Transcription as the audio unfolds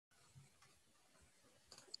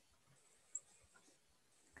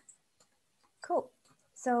Cool.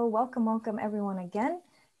 So welcome everyone again.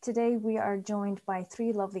 Today we are joined by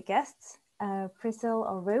three lovely guests, Priscill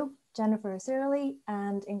Orue, Jennifer Ciroli,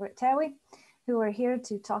 and Ingrid Towey, who are here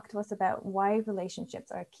to talk to us about why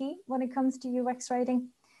relationships are key when it comes to UX writing.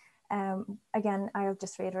 Again, I'll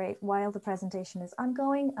just reiterate, while the presentation is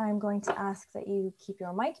ongoing, I'm going to ask that you keep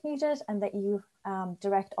your mic muted and that you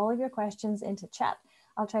direct all of your questions into chat.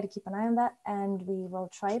 I'll try to keep an eye on that, and we will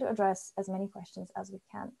try to address as many questions as we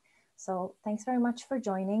can. So thanks very much for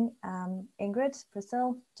joining. Ingrid,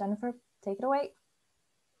 Priscill, Jennifer, take it away.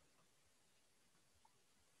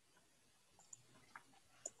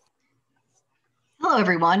 Hello,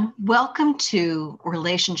 everyone. Welcome to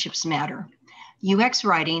Relationships Matter, UX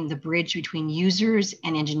Writing, the bridge between users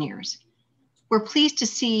and engineers. We're pleased to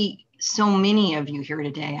see so many of you here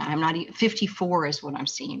today. I'm not 54 is what I'm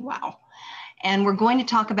seeing. Wow. And we're going to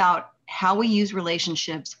talk about how we use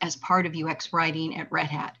relationships as part of UX writing at Red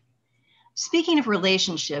Hat. Speaking of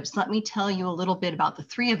relationships, let me tell you a little bit about the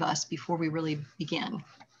three of us before we really begin.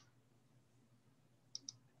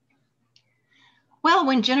 Well,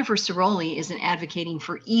 when Jennifer Ciroli isn't advocating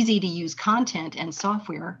for easy to use content and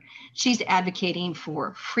software, she's advocating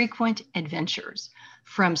for frequent adventures,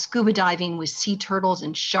 from scuba diving with sea turtles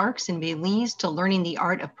and sharks in Belize to learning the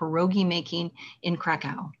art of pierogi making in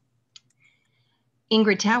Krakow.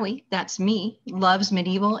 Ingrid Towey, that's me, loves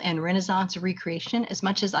medieval and Renaissance recreation as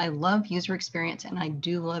much as I love user experience, and I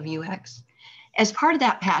do love UX. As part of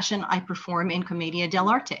that passion, I perform in Commedia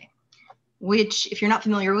dell'arte, which, if you're not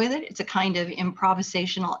familiar with it, it's a kind of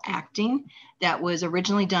improvisational acting that was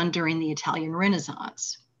originally done during the Italian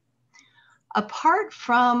Renaissance. Apart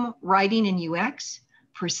from writing in UX,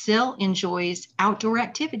 Priscill enjoys outdoor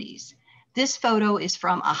activities. This photo is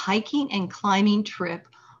from a hiking and climbing trip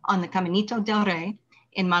on the Caminito del Rey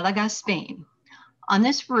in Malaga, Spain. On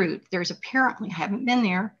this route, there's apparently, I haven't been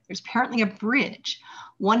there, there's apparently a bridge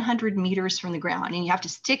 100 meters from the ground, and you have to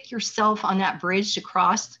stick yourself on that bridge to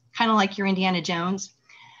cross, kind of like you're Indiana Jones.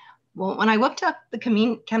 Well, when I looked up the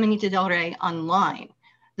Caminito del Rey online,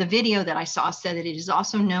 the video that I saw said that it is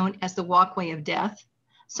also known as the Walkway of Death.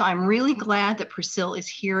 So I'm really glad that Priscill is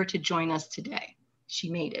here to join us today. She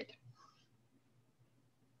made it.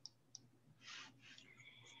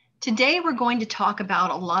 Today, we're going to talk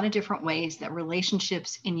about a lot of different ways that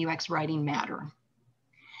relationships in UX writing matter.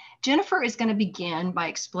 Jennifer is going to begin by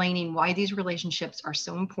explaining why these relationships are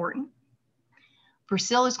so important.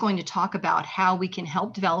 Priscill is going to talk about how we can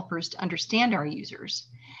help developers to understand our users.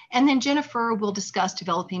 And then Jennifer will discuss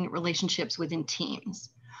developing relationships within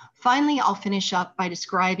teams. Finally, I'll finish up by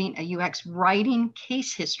describing a UX writing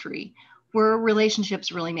case history where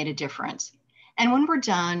relationships really made a difference. And when we're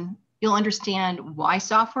done, you'll understand why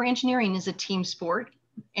software engineering is a team sport,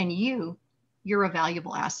 and you're a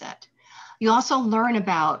valuable asset. You'll also learn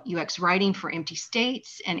about UX writing for empty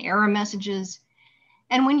states and error messages.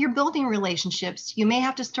 And when you're building relationships, you may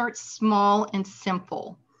have to start small and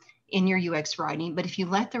simple in your UX writing, but if you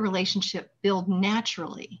let the relationship build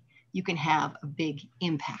naturally, you can have a big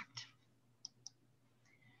impact.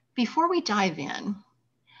 Before we dive in,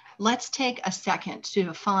 let's take a second to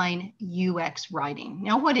define UX writing.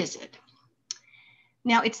 Now, what is it?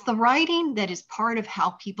 Now, it's the writing that is part of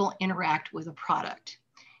how people interact with a product.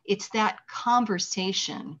 It's that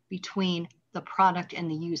conversation between the product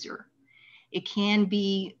and the user. It can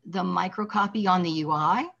be the microcopy on the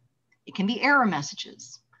UI. It can be error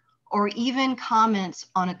messages, or even comments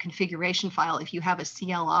on a configuration file if you have a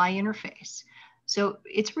CLI interface. So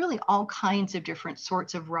it's really all kinds of different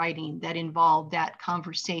sorts of writing that involve that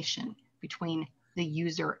conversation between the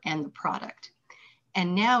user and the product.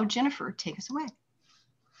 And now, Jennifer, take us away.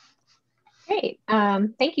 Great.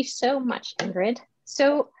 Thank you so much, Ingrid.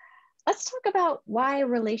 So let's talk about why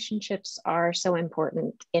relationships are so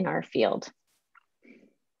important in our field.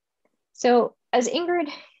 So as Ingrid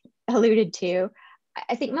alluded to,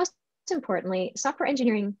 I think most importantly, software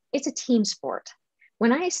engineering, it's a team sport.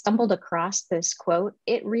 When I stumbled across this quote,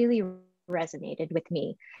 it really resonated with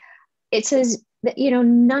me. It says that,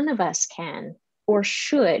 none of us can or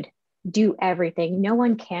should do everything. No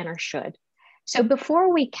one can or should. So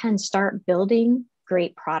before we can start building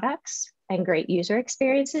great products and great user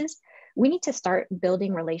experiences, we need to start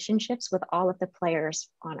building relationships with all of the players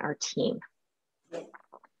on our team.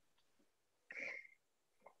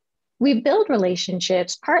 We build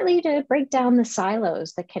relationships partly to break down the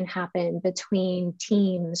silos that can happen between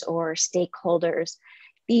teams or stakeholders,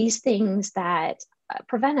 these things that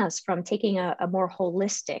prevent us from taking a more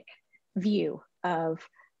holistic view of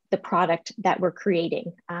the product that we're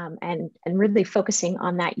creating and really focusing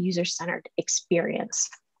on that user-centered experience.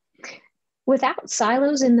 Without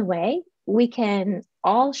silos in the way, we can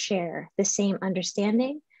all share the same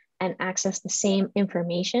understanding and access the same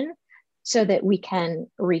information so that we can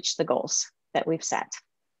reach the goals that we've set.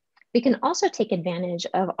 We can also take advantage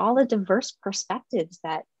of all the diverse perspectives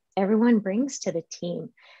that everyone brings to the team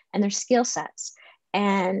and their skill sets.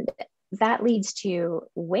 And that leads to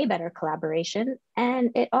way better collaboration.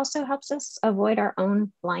 And it also helps us avoid our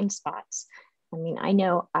own blind spots. I mean, I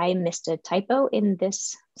know I missed a typo in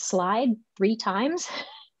this slide 3 times.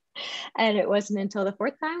 And it wasn't until the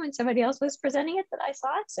 4th time when somebody else was presenting it that I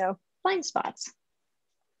saw it. So blind spots.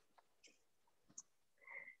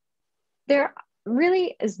 There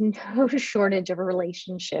really is no shortage of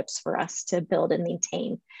relationships for us to build and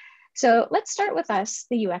maintain. So let's start with us,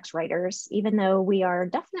 the UX writers, even though we are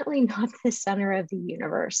definitely not the center of the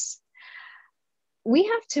universe. We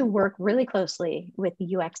have to work really closely with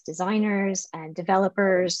the UX designers and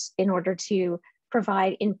developers in order to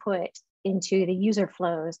provide input into the user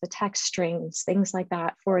flows, the text strings, things like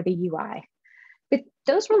that for the UI. But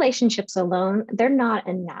those relationships alone, they're not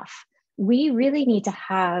enough. We really need to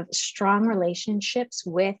have strong relationships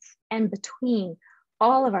with and between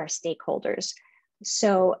all of our stakeholders.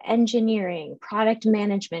 So engineering, product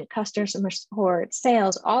management, customer support,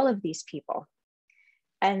 sales, all of these people.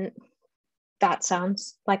 And that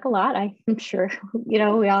sounds like a lot. I'm sure, we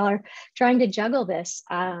all are trying to juggle this,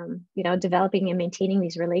 developing and maintaining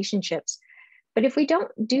these relationships. But if we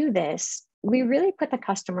don't do this, we really put the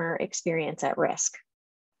customer experience at risk.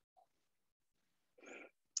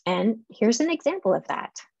 And here's an example of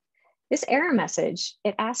that. This error message,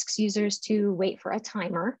 it asks users to wait for a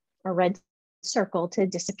timer, a red circle, to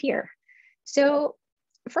disappear. So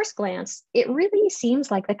at first glance, it really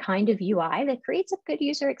seems like the kind of UI that creates a good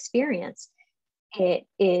user experience. It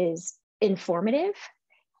is informative,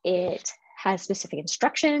 it has specific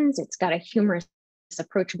instructions, it's got a humorous,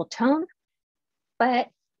 approachable tone, but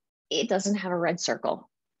it doesn't have a red circle.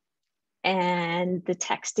 And the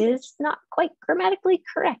text is not quite grammatically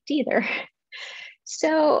correct either.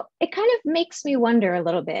 So it kind of makes me wonder a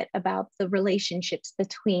little bit about the relationships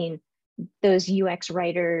between those UX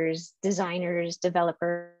writers, designers,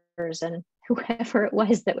 developers, and whoever it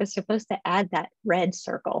was that was supposed to add that red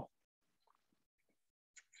circle.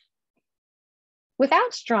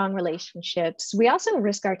 Without strong relationships, we also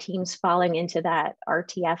risk our teams falling into that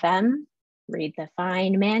RTFM, read the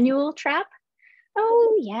fine manual trap.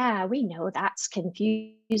 Oh yeah, we know that's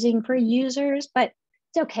confusing for users, but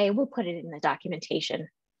it's okay, we'll put it in the documentation.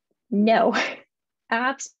 No,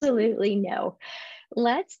 absolutely no.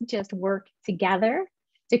 Let's just work together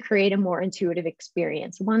to create a more intuitive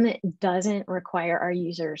experience, one that doesn't require our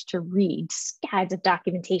users to read scads of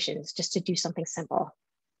documentations just to do something simple.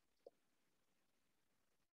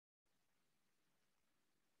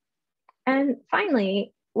 And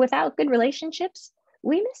finally, without good relationships,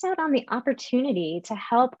 we miss out on the opportunity to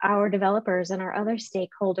help our developers and our other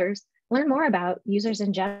stakeholders learn more about users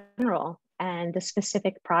in general and the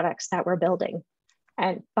specific products that we're building.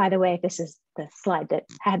 And by the way, this is the slide that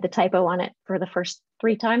had the typo on it for the first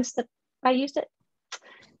 3 times that I used it.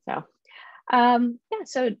 So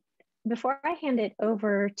so before I hand it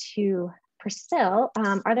over to Priscill,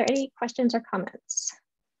 are there any questions or comments?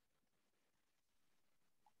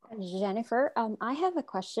 Jennifer, I have a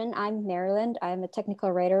question. I'm Maryland. I'm a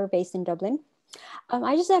technical writer based in Dublin.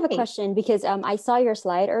 I just have a question because I saw your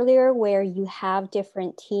slide earlier where you have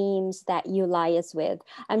different teams that you liaise with.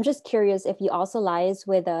 I'm just curious if you also liaise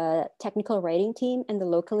with a technical writing team and the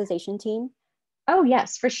localization team. Oh,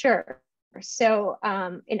 yes, for sure. So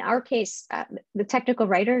in our case, the technical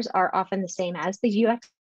writers are often the same as the UX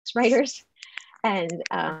writers. And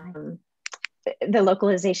the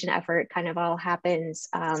localization effort kind of all happens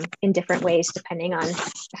in different ways depending on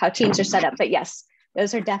how teams are set up. But yes,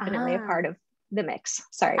 those are definitely a part of the mix.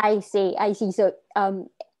 Sorry. I see. So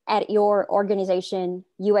at your organization,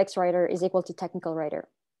 UX writer is equal to technical writer?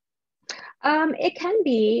 It can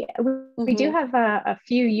be. We do have a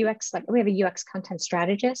few UX, like we have a UX content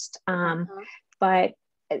strategist, but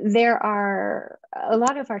there are a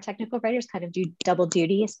lot of our technical writers kind of do double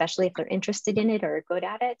duty, especially if they're interested in it or good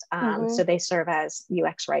at it. So they serve as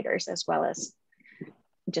UX writers as well as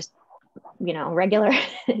just, regular,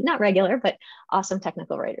 not regular, but awesome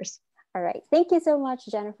technical writers. All right. Thank you so much,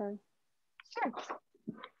 Jennifer. Sure.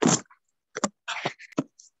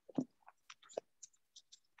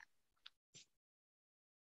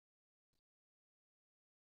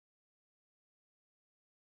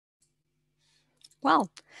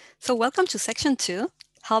 Well, so welcome to section 2,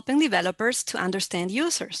 helping developers to understand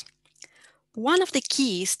users. One of the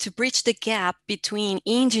keys to bridge the gap between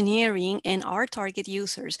engineering and our target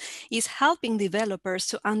users is helping developers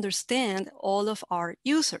to understand all of our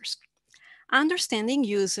users. Understanding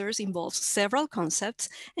users involves several concepts,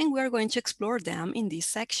 and we are going to explore them in this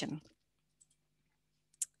section.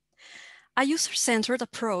 A user-centered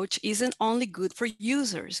approach isn't only good for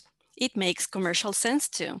users, it makes commercial sense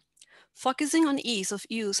too. Focusing on ease of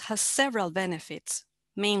use has several benefits,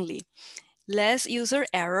 mainly less user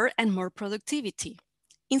error and more productivity.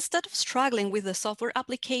 Instead of struggling with the software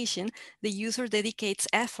application, the user dedicates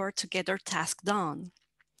effort to get their task done.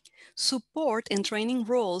 Support and training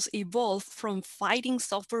roles evolve from fighting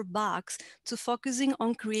software bugs to focusing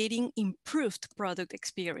on creating improved product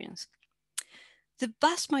experience. The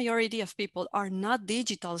vast majority of people are not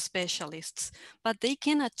digital specialists, but they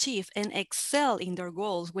can achieve and excel in their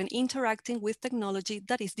goals when interacting with technology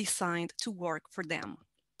that is designed to work for them.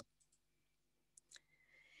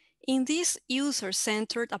 In this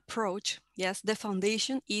user-centered approach, yes, the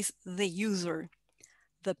foundation is the user,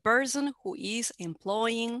 the person who is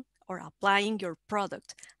employing or applying your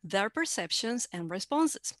product, their perceptions and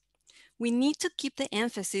responses. We need to keep the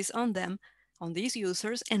emphasis on them, on these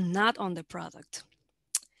users, and not on the product.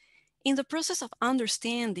 In the process of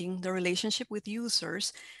understanding the relationship with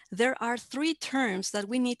users, there are three terms that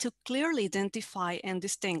we need to clearly identify and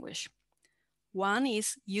distinguish. One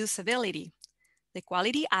is usability, the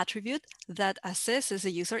quality attribute that assesses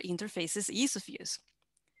the user interface's ease of use.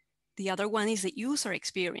 The other one is the user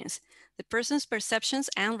experience, the person's perceptions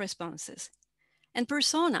and responses. And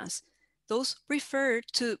personas, those refer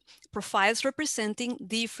to profiles representing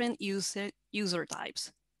different user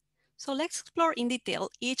types. So let's explore in detail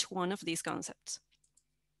each one of these concepts.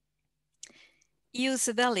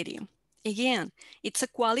 Usability. Again, it's a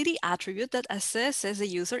quality attribute that assesses the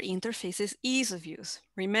user interface's ease of use.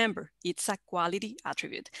 Remember, it's a quality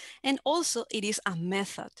attribute. And also it is a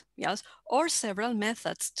method, yes, or several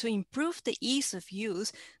methods to improve the ease of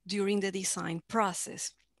use during the design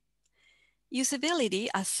process. Usability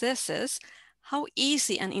assesses how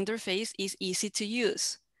easy an interface is easy to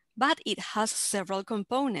use, but it has several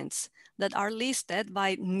components that are listed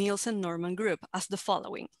by Nielsen-Norman Group as the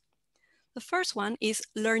following. The first one is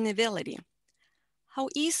learnability. How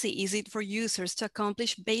easy is it for users to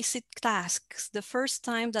accomplish basic tasks the first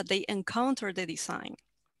time that they encounter the design?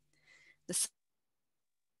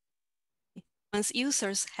 Once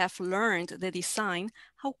users have learned the design,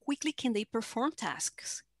 how quickly can they perform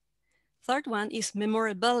tasks? Third one is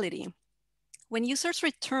memorability. When users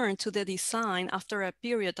return to the design after a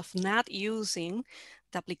period of not using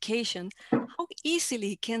the application, how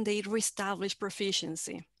easily can they reestablish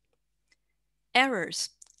proficiency?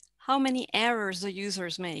 Errors. How many errors do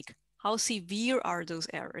users make? How severe are those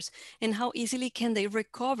errors? And how easily can they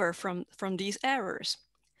recover from these errors?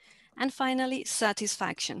 And finally,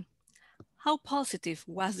 satisfaction. How positive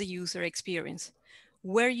was the user experience?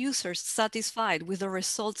 Were users satisfied with the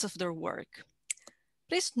results of their work?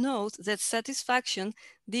 Please note that satisfaction,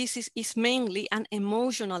 this is mainly an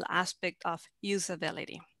emotional aspect of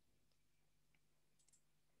usability.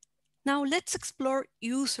 Now let's explore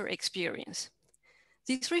user experience.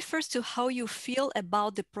 This refers to how you feel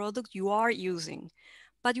about the product you are using,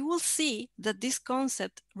 but you will see that this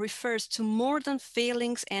concept refers to more than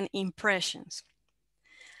feelings and impressions.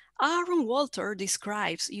 Aaron Walter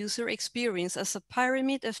describes user experience as a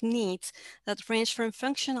pyramid of needs that range from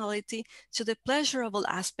functionality to the pleasurable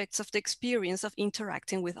aspects of the experience of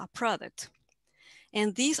interacting with a product.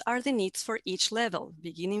 And these are the needs for each level,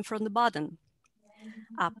 beginning from the bottom.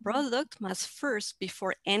 A product must first,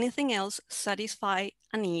 before anything else, satisfy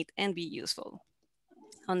a need and be useful.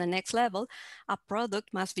 On the next level, a product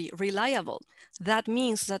must be reliable. That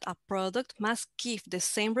means that a product must give the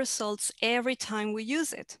same results every time we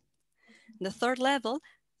use it. The third level,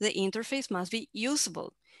 the interface must be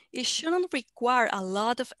usable. It shouldn't require a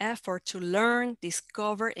lot of effort to learn,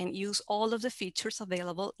 discover, and use all of the features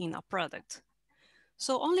available in a product.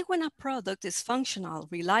 So only when a product is functional,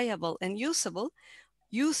 reliable, and usable,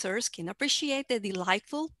 users can appreciate the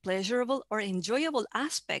delightful, pleasurable, or enjoyable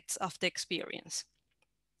aspects of the experience.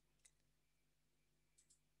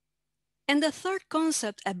 And the third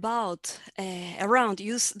concept around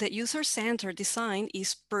the user-centered design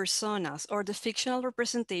is personas, or the fictional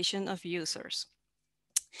representation of users.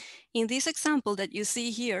 In this example that you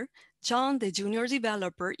see here, John, the junior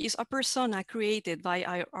developer, is a persona created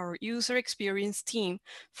by our user experience team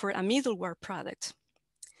for a middleware product.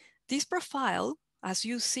 This profile, as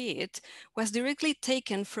you see it, was directly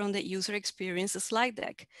taken from the user experience slide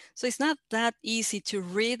deck. So it's not that easy to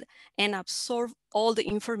read and absorb all the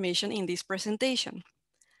information in this presentation.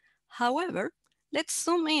 However, let's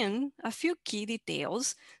zoom in a few key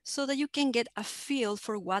details so that you can get a feel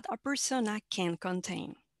for what a persona can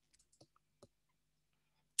contain.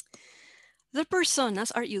 The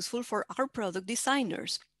personas are useful for our product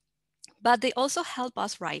designers, but they also help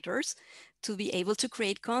us writers to be able to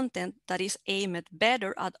create content that is aimed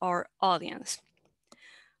better at our audience.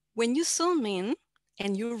 When you zoom in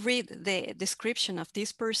and you read the description of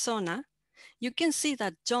this persona, you can see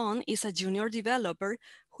that John is a junior developer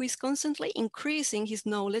who is constantly increasing his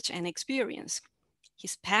knowledge and experience.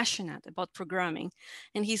 He's passionate about programming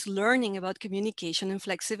and he's learning about communication and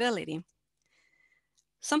flexibility.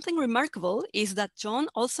 Something remarkable is that John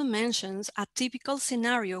also mentions a typical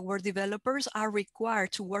scenario where developers are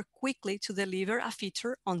required to work quickly to deliver a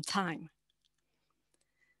feature on time.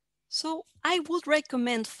 So I would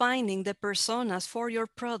recommend finding the personas for your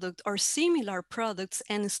product or similar products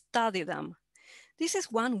and study them. This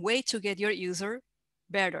is one way to get your user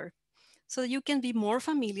better, so you can be more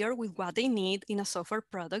familiar with what they need in a software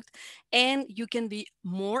product, and you can be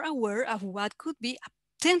more aware of what could be a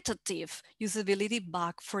tentative usability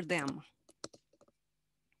bug for them.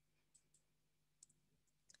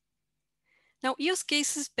 Now, use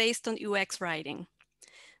cases based on UX writing.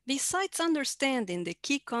 Besides understanding the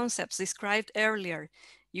key concepts described earlier,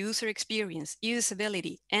 user experience,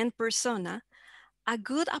 usability, and persona, a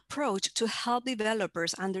good approach to help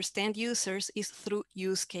developers understand users is through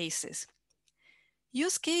use cases.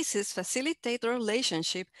 Use cases facilitate the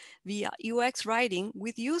relationship via UX writing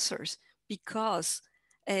with users because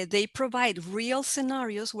they provide real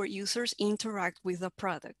scenarios where users interact with the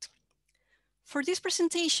product. For this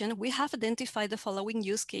presentation, we have identified the following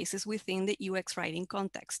use cases within the UX writing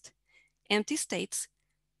context: empty states,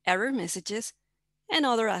 error messages, and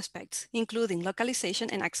other aspects, including localization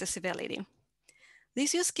and accessibility.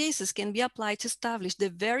 These use cases can be applied to establish the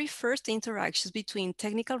very first interactions between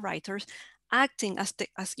technical writers acting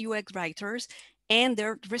as UX writers and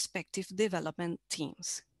their respective development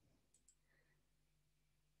teams.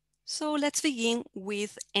 So let's begin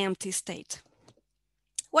with empty state.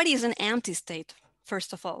 What is an empty state,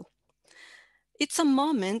 first of all? It's a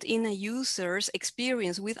moment in a user's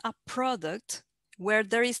experience with a product where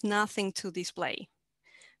there is nothing to display.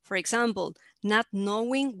 For example, not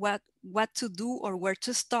knowing what to do or where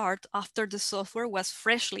to start after the software was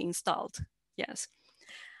freshly installed. Yes.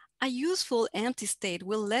 A useful empty state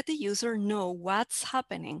will let the user know what's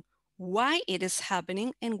happening, why it is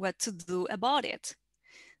happening, and what to do about it.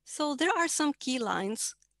 So there are some key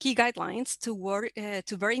guidelines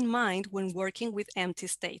to bear in mind when working with empty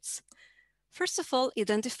states. First of all,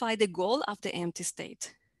 identify the goal of the empty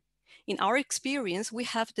state. In our experience, we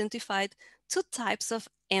have identified two types of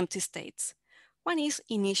empty states. One is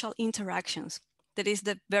initial interactions, that is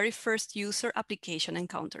the very first user application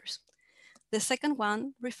encounters. The second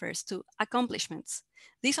one refers to accomplishments.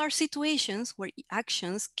 These are situations where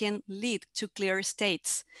actions can lead to clear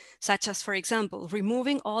states, such as, for example,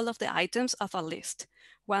 removing all of the items of a list.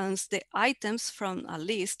 Once the items from a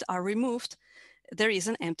list are removed, there is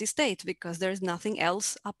an empty state because there is nothing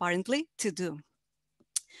else apparently to do.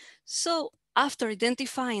 So after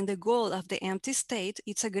identifying the goal of the empty state,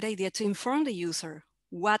 it's a good idea to inform the user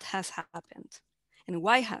what has happened and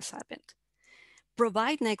why has happened.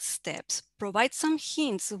 Provide next steps, provide some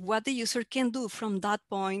hints of what the user can do from that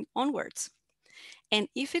point onwards. And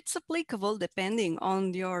if it's applicable, depending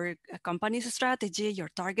on your company's strategy, your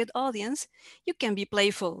target audience, you can be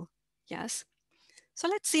playful, yes? So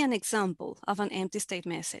let's see an example of an empty state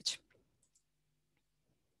message.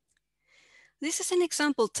 This is an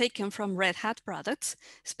example taken from Red Hat products,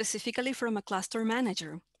 specifically from a cluster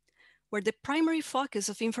manager, where the primary focus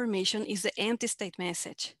of information is the empty state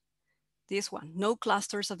message. This one, no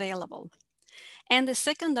clusters available. And the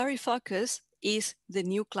secondary focus is the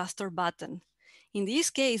new cluster button. In this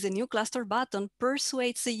case, the new cluster button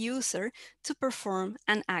persuades the user to perform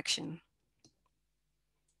an action.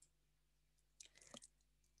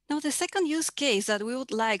 Now, the second use case that we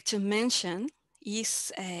would like to mention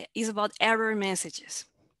is about error messages.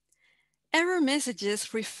 Error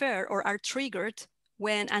messages refer or are triggered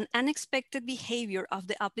when an unexpected behavior of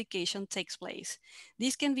the application takes place.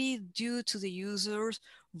 This can be due to the user's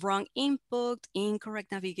wrong input,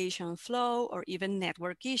 incorrect navigation flow, or even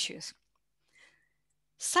network issues.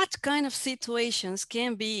 Such kind of situations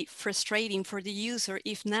can be frustrating for the user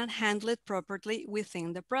if not handled properly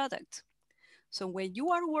within the product. So when you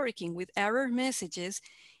are working with error messages,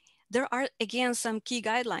 there are again some key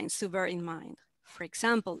guidelines to bear in mind. For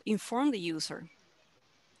example, inform the user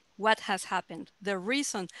what has happened, the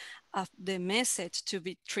reason of the message to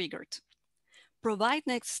be triggered. Provide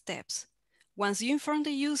next steps. Once you inform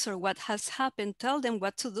the user what has happened, tell them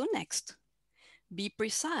what to do next. Be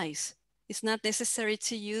precise. It's not necessary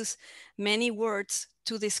to use many words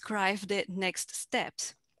to describe the next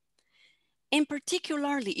steps. And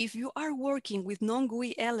particularly if you are working with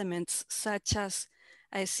non-GUI elements such as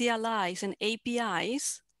CLIs and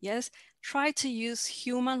APIs, yes, try to use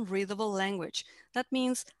human readable language. That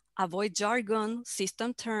means avoid jargon,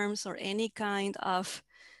 system terms, or any kind of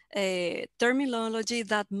terminology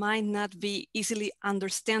that might not be easily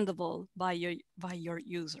understandable by your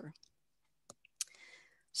user.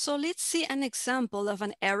 So let's see an example of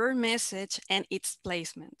an error message and its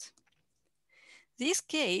placement. This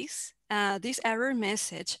case, this error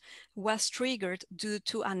message was triggered due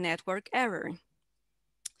to a network error.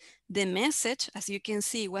 The message, as you can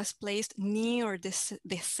see, was placed near the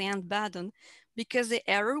send button because the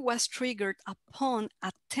error was triggered upon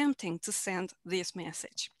attempting to send this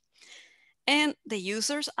message. And the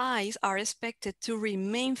user's eyes are expected to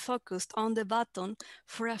remain focused on the button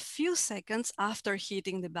for a few seconds after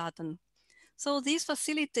hitting the button. So this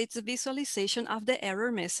facilitates the visualization of the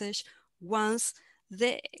error message once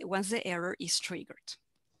the error is triggered.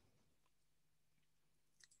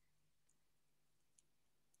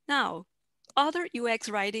 Now, other UX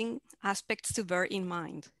writing aspects to bear in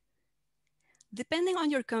mind. Depending on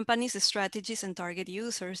your company's strategies and target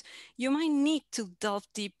users, you might need to delve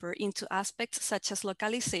deeper into aspects such as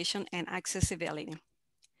localization and accessibility.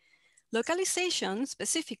 Localization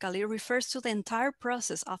specifically refers to the entire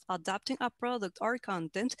process of adapting a product or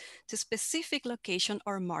content to a specific location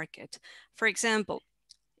or market. For example,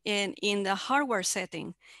 in the hardware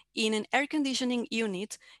setting, in an air conditioning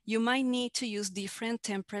unit, you might need to use different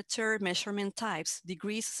temperature measurement types,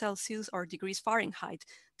 degrees Celsius or degrees Fahrenheit,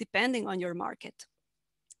 depending on your market.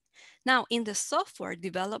 Now, in the software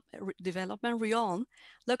development realm,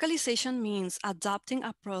 localization means adapting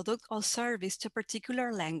a product or service to a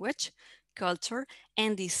particular language, culture,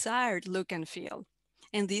 and desired look and feel.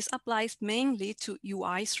 And this applies mainly to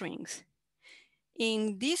UI strings.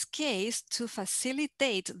 In this case, to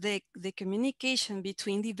facilitate the communication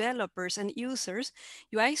between developers and users,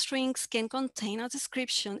 UI strings can contain a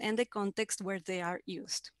description and the context where they are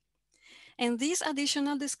used. And this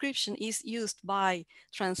additional description is used by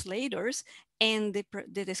translators, and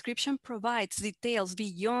the description provides details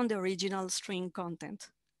beyond the original string content.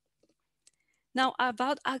 Now,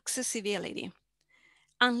 about accessibility.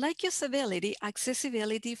 Unlike usability,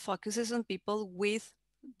 accessibility focuses on people with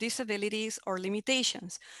disabilities or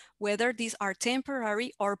limitations, whether these are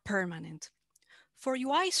temporary or permanent. For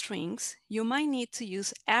UI strings, you might need to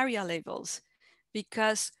use area labels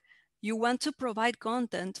because you want to provide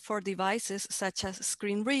content for devices such as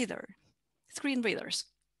screen readers.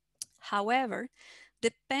 However,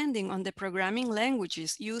 depending on the programming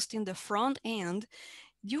languages used in the front end,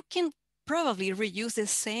 you can probably reuse the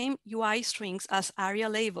same UI strings as area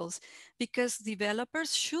labels because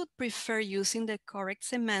developers should prefer using the correct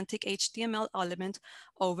semantic HTML element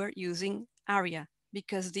over using area,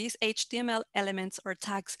 because these HTML elements or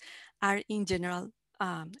tags are in general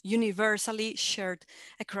universally shared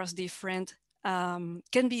across different,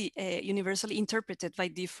 can be universally interpreted by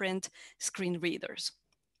different screen readers.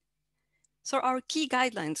 So our key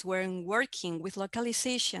guidelines when working with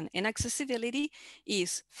localization and accessibility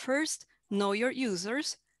is first, know your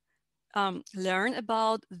users, learn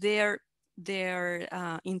about their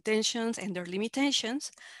intentions and their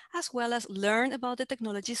limitations, as well as learn about the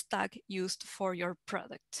technology stack used for your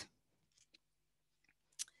product.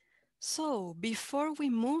 So before we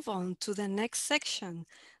move on to the next section,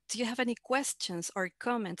 do you have any questions or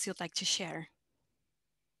comments you'd like to share?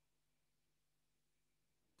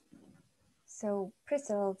 So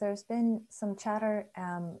Priscill, there's been some chatter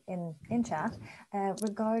in chat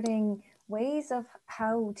regarding ways of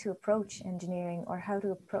how to approach engineering or how to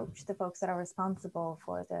approach the folks that are responsible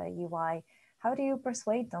for the UI. How do you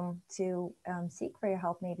persuade them to seek for your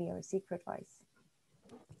help maybe or seek for advice?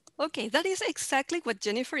 Okay, that is exactly what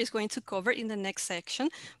Jennifer is going to cover in the next section.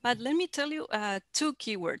 But let me tell you two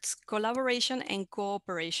keywords, collaboration and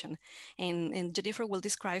cooperation. And Jennifer will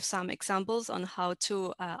describe some examples on how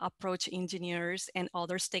to approach engineers and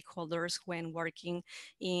other stakeholders when working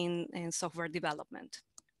in software development.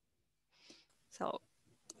 So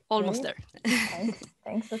almost Great. there.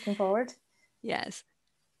 Thanks, looking forward. Yes.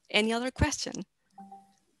 Any other question?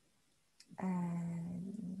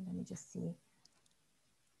 Let me just see.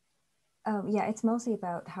 Yeah, it's mostly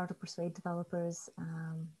about how to persuade developers.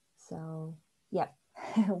 So yeah,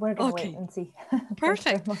 we're gonna wait and see.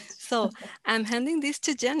 Perfect. So I'm handing this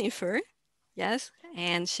to Jennifer. Yes,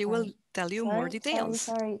 and she will tell you more details.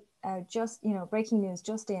 Sorry. Just, breaking news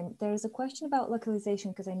just in. There's a question about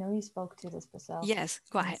localization because I know you spoke to this, Priscill. Yes,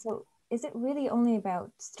 go ahead. So is it really only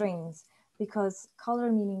about strings? Because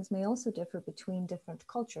color meanings may also differ between different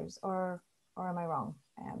cultures, or am I wrong?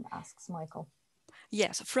 Asks Michael.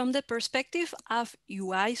 Yes, from the perspective of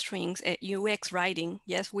UI strings, UX writing,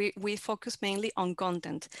 yes, we focus mainly on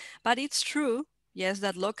content, but it's true, yes,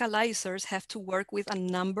 that localizers have to work with a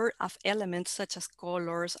number of elements such as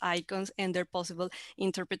colors, icons, and their possible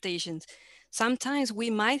interpretations. Sometimes we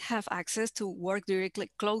might have access to work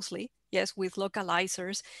directly closely, yes, with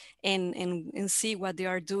localizers and see what they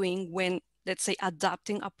are doing when, let's say,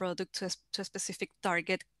 adapting a product to a specific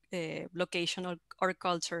target location or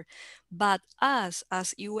culture. But us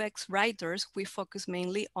as UX writers, we focus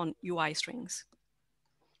mainly on UI strings.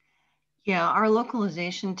 Yeah, our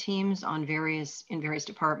localization teams in various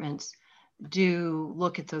departments do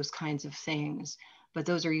look at those kinds of things, but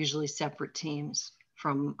those are usually separate teams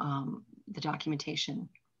from the documentation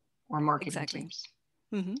or marketing Exactly. teams.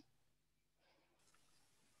 Mm-hmm.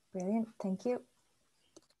 Brilliant, thank you.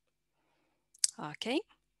 Okay,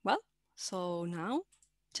 well, so now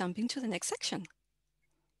jumping to the next section.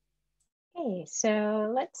 Okay,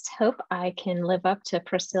 so let's hope I can live up to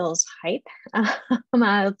Priscill's hype.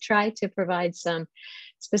 I'll try to provide some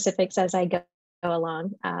specifics as I go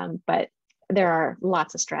along, but there are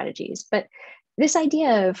lots of strategies. But this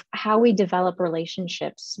idea of how we develop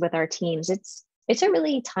relationships with our teams, it's a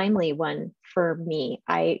really timely one for me.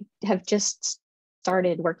 I have just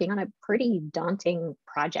started working on a pretty daunting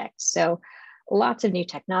project. So lots of new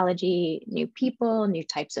technology, new people, new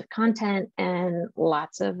types of content, and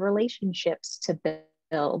lots of relationships to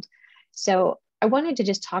build. So I wanted to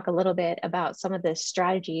just talk a little bit about some of the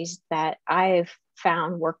strategies that I've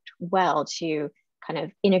found worked well to kind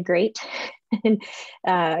of integrate and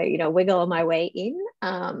wiggle my way in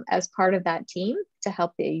as part of that team to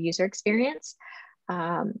help the user experience.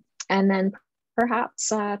 And then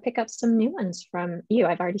perhaps pick up some new ones from you.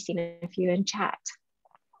 I've already seen a few in chat.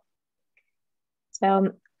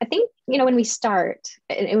 So I think, when we start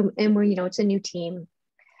and we're, it's a new team,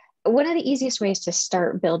 one of the easiest ways to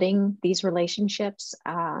start building these relationships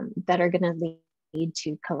that are going to lead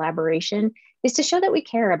to collaboration is to show that we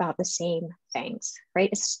care about the same things,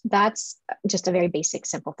 right? That's just a very basic,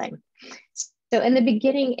 simple thing. So in the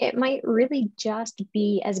beginning, it might really just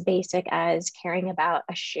be as basic as caring about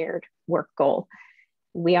a shared work goal.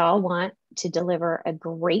 We all want to deliver a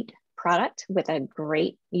great product with a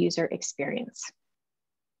great user experience.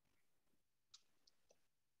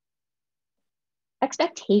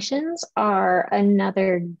 Expectations are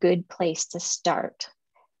another good place to start.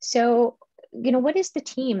 So, what does the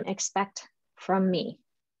team expect from me?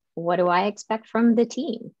 What do I expect from the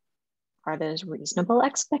team? Are those reasonable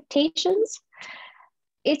expectations?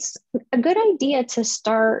 It's a good idea to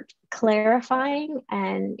start clarifying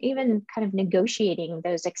and even kind of negotiating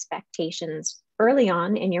those expectations early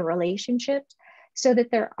on in your relationship so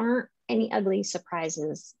that there aren't any ugly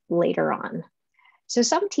surprises later on. So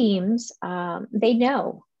some teams, they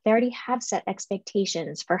already have set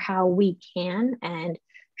expectations for how we can and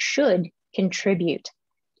should contribute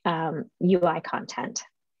UI content.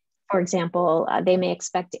 For example, they may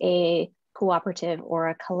expect a cooperative or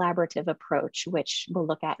a collaborative approach, which we'll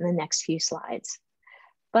look at in the next few slides.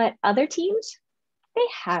 But other teams, they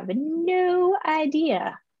have no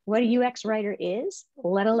idea what a UX writer is,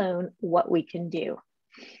 let alone what we can do.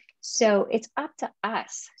 So it's up to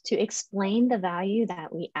us to explain the value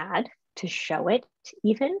that we add, to show it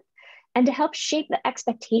even, and to help shape the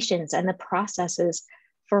expectations and the processes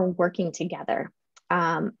for working together.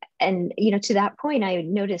 And to that point, I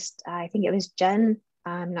noticed, I think it was Jen,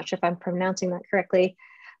 I'm not sure if I'm pronouncing that correctly,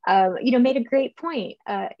 made a great point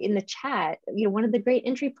in the chat. One of the great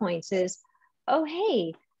entry points is, oh,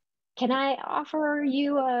 hey, can I offer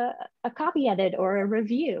you a copy edit or a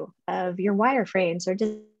review of your wireframes or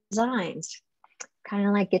designs? Kind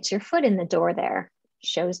of like gets your foot in the door there,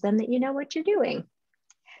 shows them that you know what you're doing.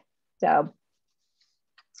 So,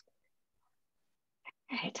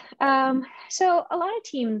 right. So a lot of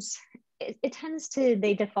teams, it tends to,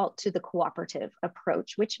 they default to the cooperative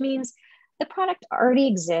approach, which means the product already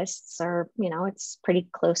exists or, it's pretty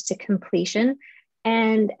close to completion.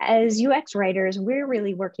 And as UX writers, we're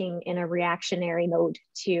really working in a reactionary mode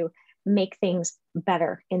to make things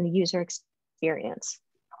better in the user experience.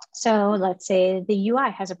 So let's say the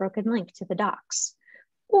UI has a broken link to the docs,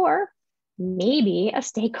 or maybe a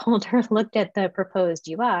stakeholder looked at the proposed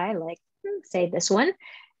UI, like say this one,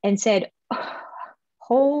 and said,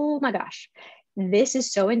 oh my gosh, this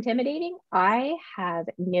is so intimidating. I have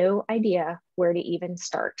no idea where to even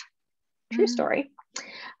start. True story.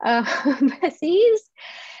 But these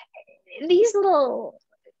little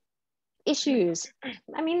issues,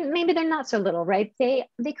 I mean, maybe they're not so little, right? They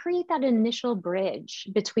create that initial bridge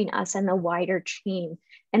between us and the wider team,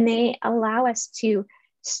 and they allow us to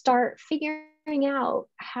start figuring out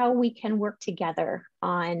how we can work together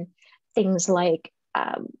on things like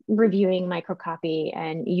reviewing microcopy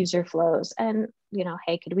and user flows, and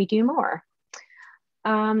hey, could we do more?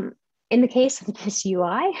 In the case of this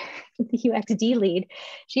UI, the UXD lead,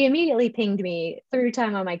 she immediately pinged me through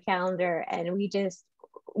time on my calendar, and we just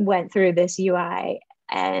went through this UI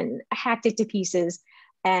and hacked it to pieces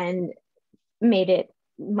and made it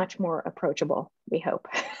much more approachable, we hope.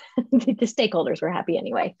 The stakeholders were happy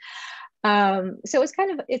anyway. So it's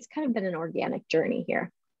kind of been an organic journey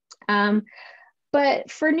here.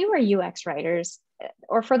 But for newer UX writers,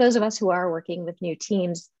 or for those of us who are working with new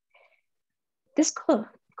teams, this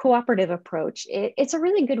cooperative approach, it's a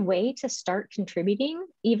really good way to start contributing,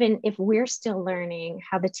 even if we're still learning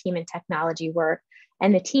how the team and technology work,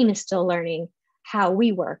 and the team is still learning how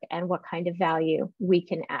we work and what kind of value we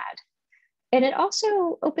can add. And it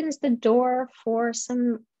also opens the door for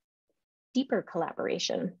some deeper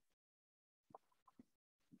collaboration.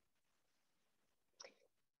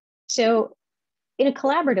 So in a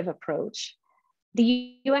collaborative approach,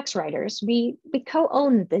 the UX writers, we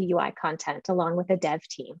co-own the UI content along with the dev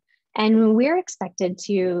team. And we're expected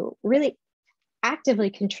to really actively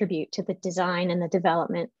contribute to the design and the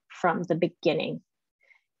development from the beginning.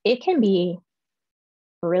 It can be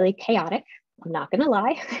really chaotic, I'm not gonna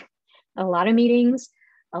lie. A lot of meetings,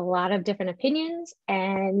 a lot of different opinions,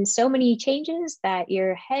 and so many changes that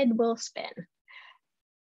your head will spin.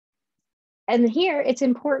 And here it's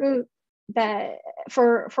important that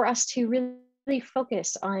for us to really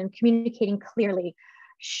focus on communicating clearly,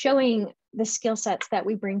 showing the skill sets that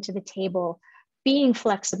we bring to the table, being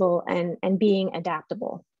flexible and being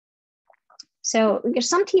adaptable. So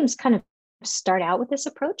some teams kind of start out with this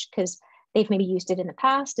approach because they've maybe used it in the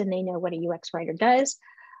past and they know what a UX writer does.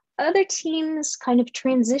 Other teams kind of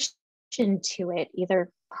transition to it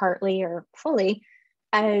either partly or fully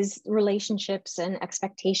as relationships and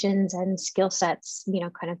expectations and skill sets,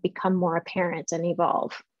 kind of become more apparent and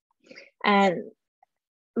evolve. And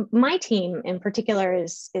my team in particular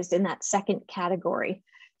is in that second category.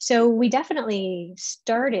 So we definitely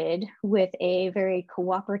started with a very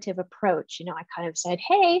cooperative approach. I kind of said,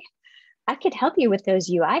 hey, I could help you with those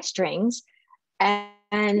UI strings.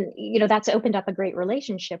 And that's opened up a great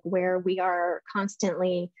relationship where we are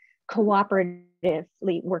constantly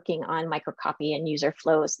cooperatively working on microcopy and user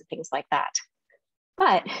flows and things like that.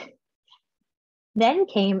 But then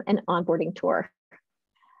came an onboarding tour.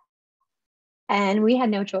 And we had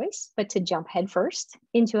no choice but to jump headfirst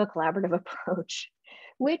into a collaborative approach,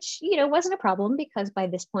 which, wasn't a problem because by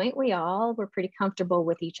this point we all were pretty comfortable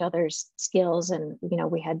with each other's skills and,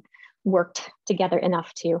 we had worked together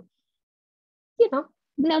enough to,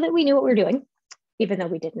 know that we knew what we were doing, even though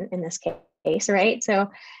we didn't in this case, right? So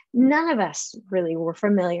none of us really were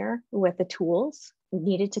familiar with the tools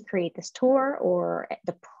needed to create this tour or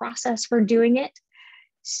the process for doing it.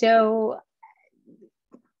 So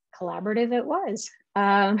collaborative it was.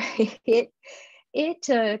 It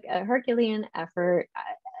took a Herculean effort,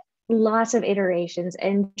 lots of iterations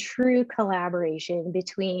and true collaboration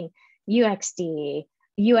between UXD,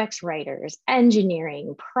 UX writers,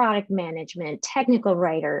 engineering, product management, technical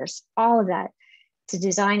writers, all of that to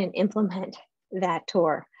design and implement that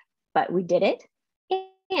tour. But we did it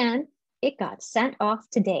and it got sent off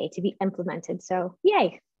today to be implemented. So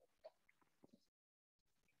yay.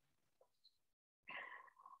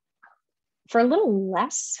 For a little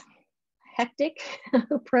less hectic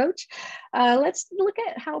approach, let's look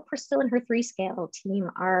at how Priscill and her 3Scale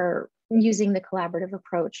team are using the collaborative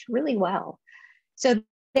approach really well. So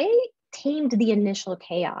they tamed the initial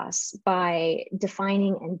chaos by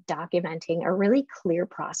defining and documenting a really clear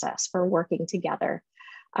process for working together.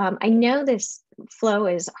 I know this flow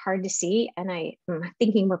is hard to see, and I'm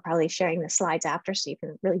thinking we're probably sharing the slides after so you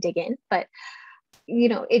can really dig in, but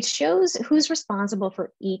it shows who's responsible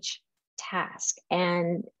for each task.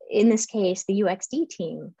 And in this case, the UXD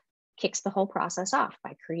team kicks the whole process off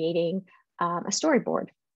by creating a storyboard,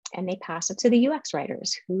 and they pass it to the UX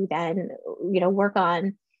writers who then, work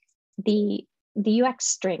on the UX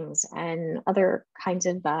strings and other kinds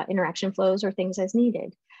of interaction flows or things as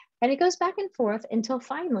needed. And it goes back and forth until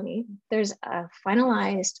finally there's a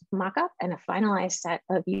finalized mockup and a finalized set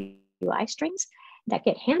of UI strings that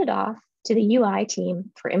get handed off to the UI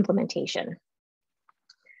team for implementation.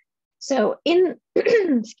 So in,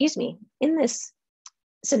 excuse me, in this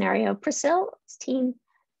scenario, Priscill's team,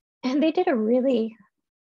 and they did another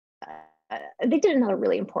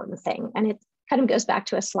really important thing. And it kind of goes back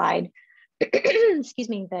to a slide, excuse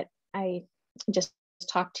me, that I just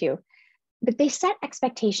talked to. But they set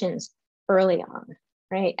expectations early on,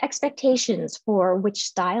 right? Expectations for which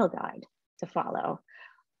style guide to follow,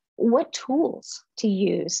 what tools to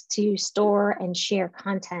use to store and share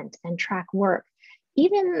content and track work,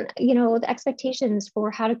 even, you know, the expectations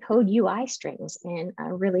for how to code UI strings in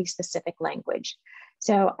a really specific language.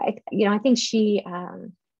 So I think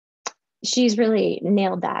she's really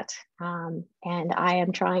nailed that. And I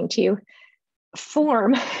am trying to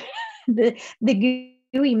form the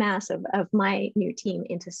gooey mass of my new team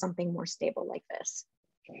into something more stable like this.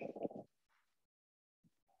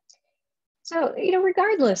 So, you know,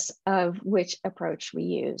 regardless of which approach we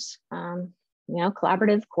use, you know,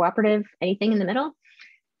 collaborative, cooperative, anything in the middle,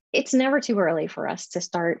 it's never too early for us to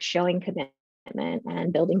start showing commitment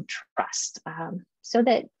and building trust, so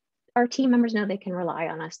that our team members know they can rely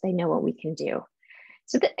on us. They know what we can do.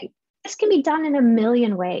 So this can be done in a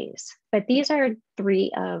million ways, but these are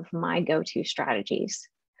 3 of my go-to strategies.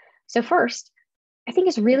 So first, I think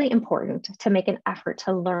it's really important to make an effort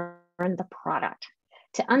to learn the product,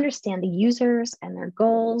 to understand the users and their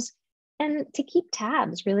goals, and to keep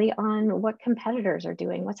tabs really on what competitors are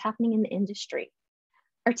doing, what's happening in the industry.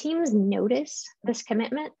 Our teams notice this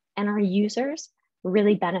commitment, and our users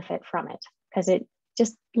really benefit from it because it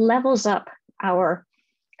just levels up our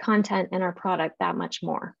content and our product that much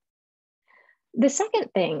more. The second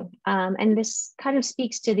thing, and this kind of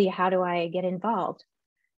speaks to the how do I get involved,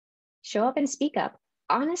 show up and speak up.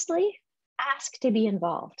 Honestly, ask to be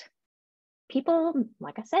involved. People,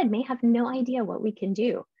 like I said, may have no idea what we can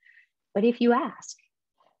do, but if you ask,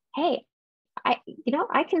 hey, I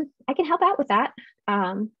can help out with that,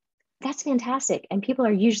 that's fantastic. And people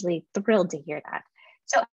are usually thrilled to hear that.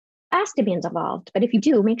 So ask to be involved, but if you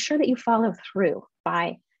do, make sure that you follow through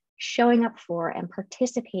by showing up for and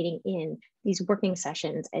participating in these working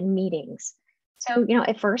sessions and meetings. So, you know,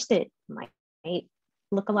 at first it might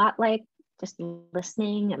look a lot like just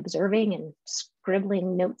listening, observing, and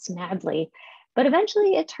scribbling notes madly. But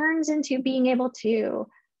eventually it turns into being able to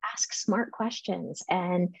ask smart questions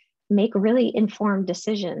and make really informed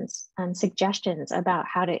decisions and suggestions about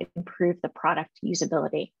how to improve the product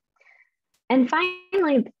usability. And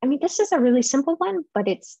finally, I mean, this is a really simple one, but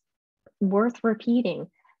it's worth repeating.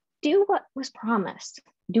 Do what was promised,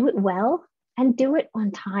 do it well, and do it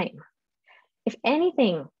on time. If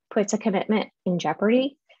anything puts a commitment in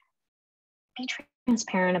jeopardy, be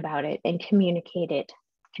transparent about it and communicate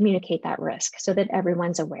that risk so that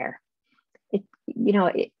everyone's aware.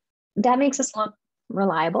 That makes us look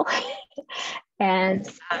reliable and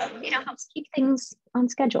helps keep things on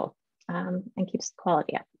schedule, and keeps the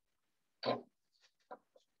quality up.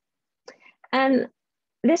 And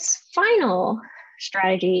this final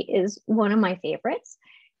strategy is one of my favorites,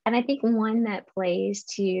 and I think one that plays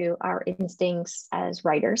to our instincts as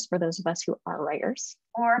writers, for those of us who are writers,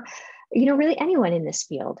 or really anyone in this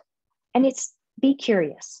field. And it's be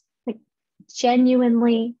curious, like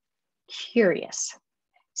genuinely curious.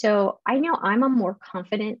 So I know I'm a more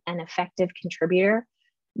confident and effective contributor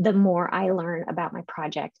the more I learn about my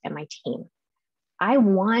project and my team. I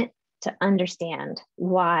want to understand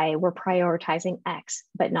why we're prioritizing X,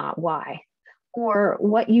 but not Y, or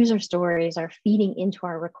what user stories are feeding into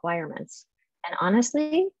our requirements. And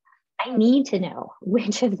honestly, I need to know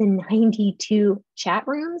which of the 92 chat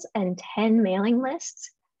rooms and 10 mailing lists,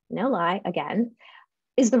 no lie, again,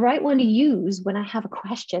 is the right one to use when I have a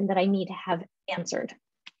question that I need to have answered.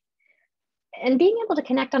 And being able to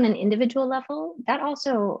connect on an individual level, that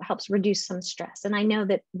also helps reduce some stress. And I know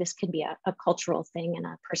that this can be a cultural thing and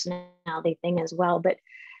a personality thing as well.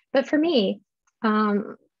 But for me,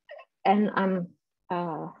 and I'm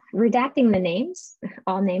redacting the names,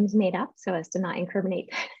 all names made up so as to not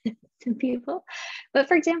incriminate some people. But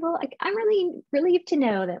for example, I'm really relieved to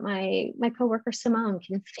know that my coworker Simone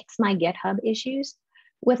can fix my GitHub issues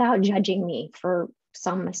without judging me for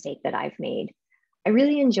some mistake that I've made. I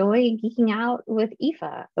really enjoy geeking out with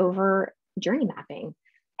Aoife over journey mapping.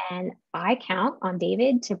 And I count on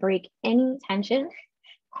David to break any tension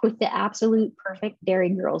with the absolute perfect Dairy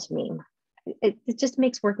Girls meme. It just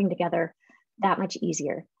makes working together that much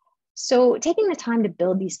easier. So taking the time to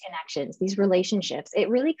build these connections, these relationships, it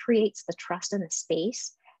really creates the trust and the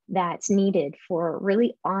space that's needed for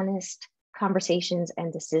really honest conversations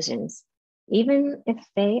and decisions, even if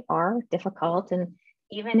they are difficult. And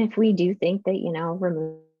even if we do think that,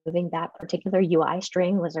 removing that particular UI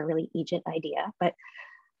string was a really Egypt idea, but,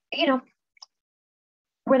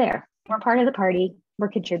 we're there, we're part of the party, we're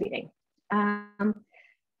contributing.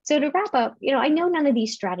 So to wrap up, I know none of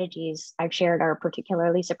these strategies I've shared are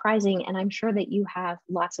particularly surprising, and I'm sure that you have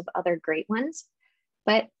lots of other great ones,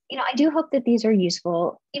 but, I do hope that these are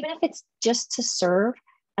useful, even if it's just to serve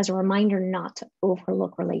as a reminder not to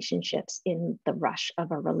overlook relationships in the rush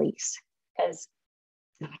of a release, because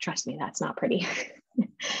trust me, that's not pretty.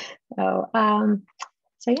 So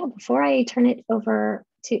yeah, before I turn it over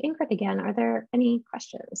to Ingrid again, are there any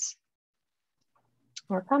questions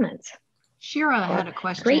or comments? Shira had a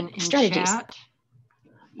question in chat.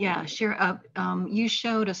 Yeah, Shira, you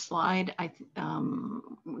showed a slide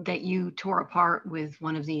that you tore apart with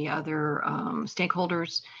one of the other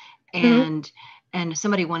stakeholders, and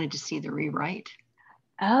somebody wanted to see the rewrite.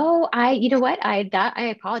 Oh, you know what?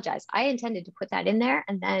 I apologize. I intended to put that in there,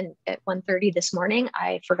 and then at 1:30 this morning,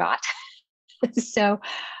 I forgot. So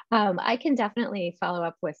I can definitely follow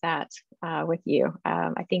up with that with you.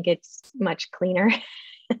 I think it's much cleaner.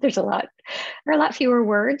 There are a lot fewer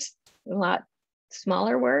words, a lot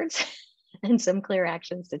smaller words, and some clear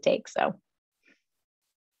actions to take. So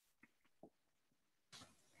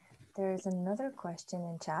there's another question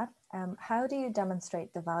in chat. How do you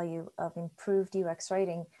demonstrate the value of improved UX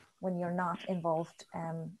writing when you're not involved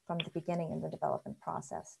from the beginning in the development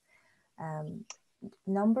process?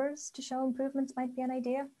 Numbers to show improvements might be an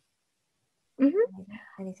idea.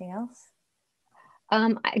 Anything else?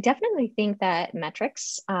 I definitely think that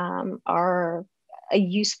metrics are a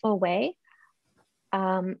useful way.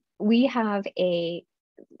 We have a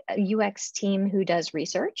UX team who does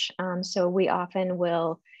research. So we often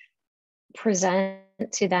will present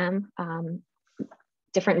to them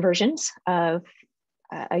different versions of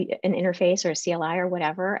an interface or a CLI or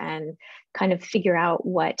whatever, and kind of figure out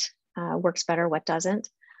what works better, what doesn't.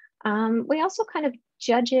 We also kind of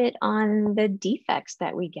judge it on the defects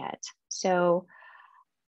that we get. So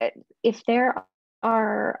if there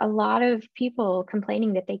are a lot of people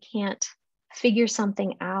complaining that they can't figure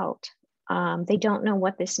something out, they don't know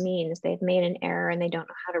what this means, they've made an error and they don't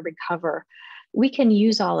know how to recover, we can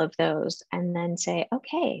use all of those and then say,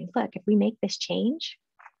 okay, look, if we make this change,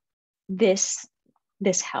 this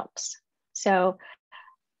helps. So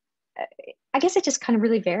I guess it just kind of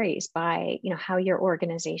really varies by, you know, how your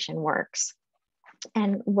organization works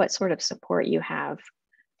and what sort of support you have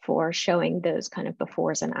for showing those kind of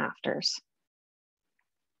befores and afters.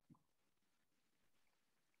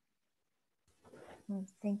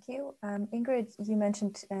 Thank you. Ingrid, you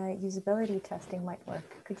mentioned usability testing might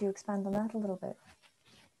work. Could you expand on that a little bit?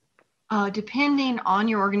 Depending on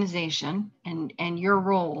your organization and your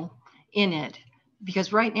role in it,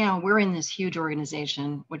 because right now we're in this huge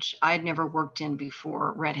organization, which I'd never worked in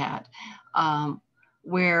before Red Hat,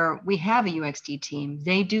 where we have a UXD team.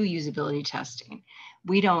 They do usability testing.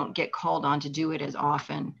 We don't get called on to do it as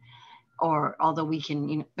often, or although we can,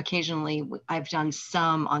 you know, occasionally, I've done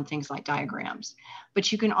some on things like diagrams,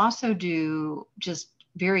 but you can also do just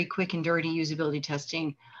very quick and dirty usability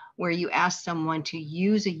testing where you ask someone to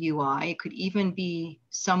use a UI. It could even be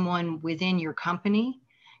someone within your company.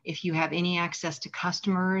 If you have any access to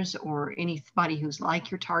customers or anybody who's like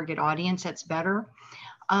your target audience, that's better.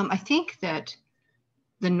 I think that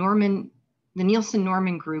the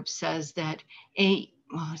Nielsen-Norman group says that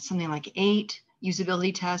something like 8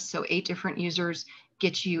 usability tests, so 8 different users,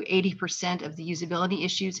 get you 80% of the usability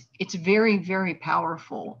issues. It's very, very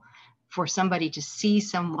powerful for somebody to see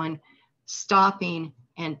someone stopping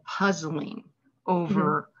and puzzling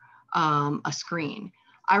over a screen.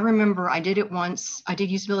 I remember I did it once. I did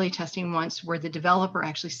usability testing once where the developer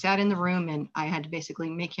actually sat in the room and I had to basically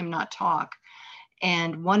make him not talk.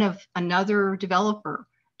 And another developer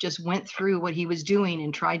just went through what he was doing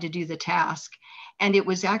and tried to do the task. And it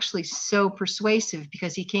was actually so persuasive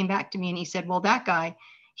because he came back to me and he said, well, that guy,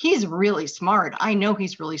 he's really smart. I know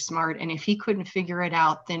he's really smart. And if he couldn't figure it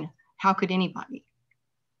out, then how could anybody?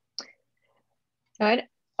 So I'd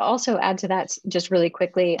also add to that just really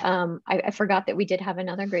quickly. I forgot that we did have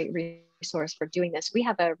another great resource for doing this. We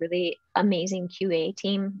have a really amazing QA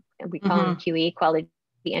team. We call them QE, quality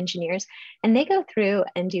engineers, and they go through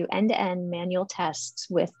and do end-to-end manual tests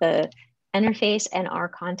with the interface and our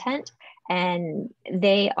content. And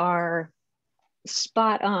they are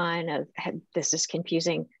spot on of, this is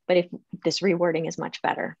confusing, but if this rewording is much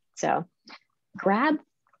better. So grab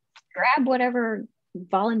whatever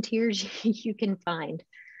volunteers you can find.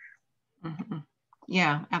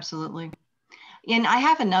 Yeah, absolutely. And I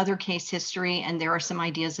have another case history, and there are some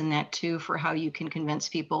ideas in that too for how you can convince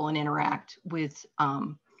people and interact with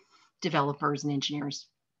developers and engineers.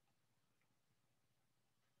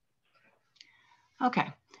 Okay,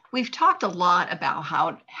 we've talked a lot about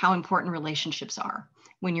how important relationships are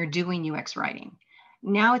when you're doing UX writing.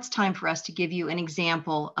 Now it's time for us to give you an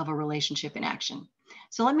example of a relationship in action.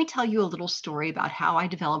 So let me tell you a little story about how I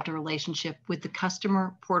developed a relationship with the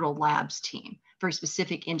Customer Portal Labs team, very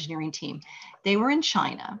specific engineering team. They were in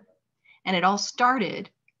China, and it all started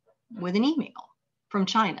with an email from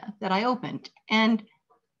China that I opened. And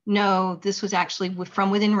No, this was actually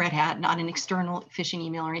from within Red Hat, not an external phishing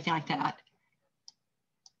email or anything like that.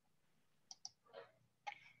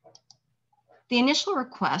 The initial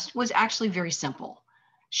request was actually very simple.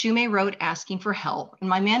 Shumei wrote asking for help, and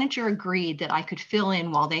my manager agreed that I could fill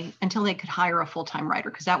in until they could hire a full-time writer,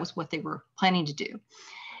 because that was what they were planning to do.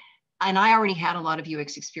 And I already had a lot of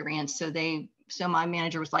UX experience, so my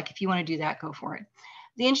manager was like, if you want to do that, go for it.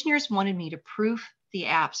 The engineers wanted me to proof the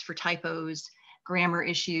apps for typos, grammar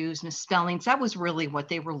issues, misspellings. That was really what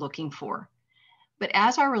they were looking for. But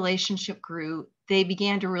as our relationship grew, they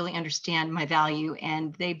began to really understand my value,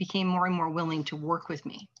 and they became more and more willing to work with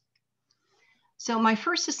me. So my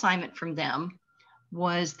first assignment from them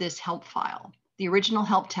was this help file. The original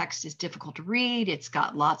help text is difficult to read. It's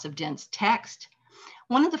got lots of dense text.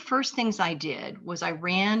 One of the first things I did was I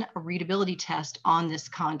ran a readability test on this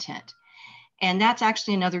content. And that's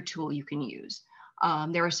actually another tool you can use.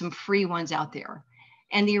 There are some free ones out there.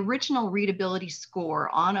 And the original readability score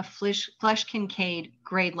on a Flesch-Kincaid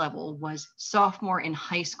grade level was sophomore in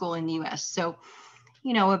high school in the US. So,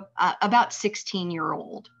 you know, about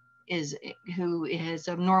 16-year-old who has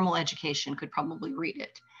a normal education could probably read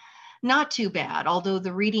it. Not too bad, although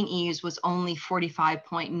the reading ease was only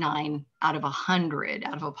 45.9 out of 100,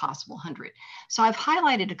 out of a possible 100. So I've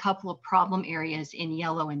highlighted a couple of problem areas in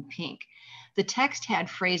yellow and pink. The text had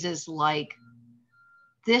phrases like,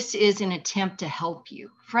 "This is an attempt to help you."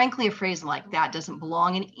 Frankly, a phrase like that doesn't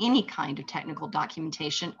belong in any kind of technical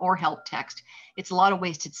documentation or help text. It's a lot of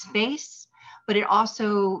wasted space, but it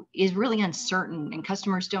also is really uncertain, and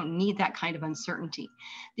customers don't need that kind of uncertainty.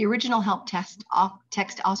 The original help text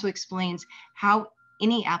also explains how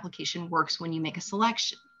any application works when you make a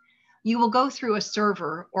selection. You will go through a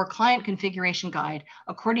server or client configuration guide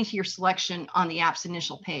according to your selection on the app's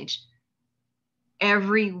initial page.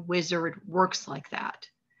 Every wizard works like that.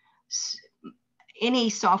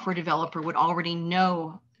 Any software developer would already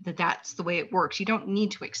know that that's the way it works. You don't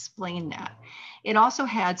need to explain that. It also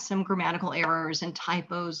had some grammatical errors and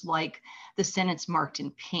typos, like the sentence marked in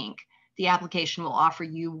pink. The application will offer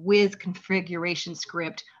you with configuration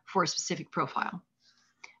script for a specific profile.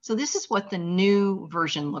 So this is what the new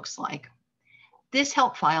version looks like. This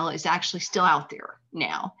help file is actually still out there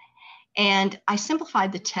now. And I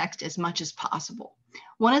simplified the text as much as possible.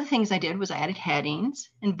 One of the things I did was I added headings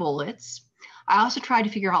and bullets. I also tried to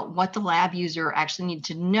figure out what the lab user actually needed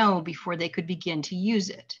to know before they could begin to use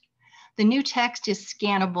it. The new text is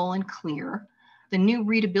scannable and clear. The new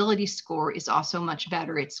readability score is also much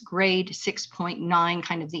better. It's grade 6.9,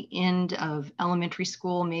 kind of the end of elementary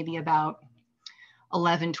school, maybe about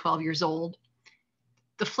 11, 12 years old.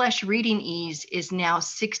 The Flesch reading ease is now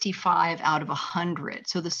 65 out of 100.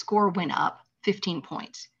 So the score went up 15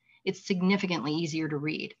 points. It's significantly easier to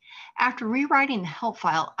read. After rewriting the help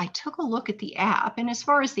file, I took a look at the app, and as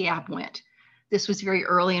far as the app went, this was very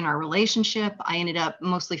early in our relationship. I ended up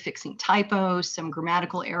mostly fixing typos, some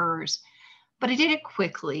grammatical errors, but I did it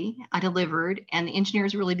quickly. I delivered, and the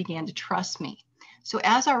engineers really began to trust me. So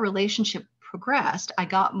as our relationship progressed, I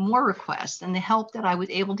got more requests, and the help that I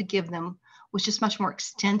was able to give them was just much more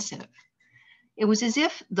extensive. It was as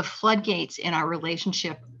if the floodgates in our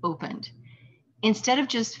relationship opened. Instead of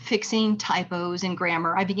just fixing typos and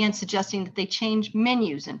grammar, I began suggesting that they change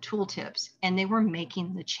menus and tooltips, and they were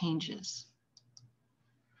making the changes.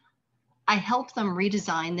 I helped them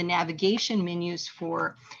redesign the navigation menus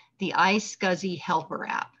for the iSCSI Helper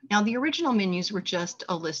app. Now, the original menus were just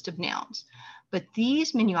a list of nouns, but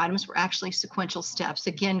these menu items were actually sequential steps,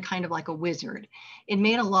 again, kind of like a wizard. It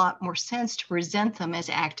made a lot more sense to present them as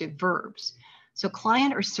active verbs. So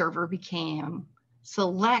client or server became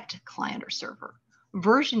select client or server.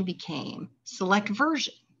 Version became select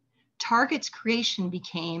version. Targets creation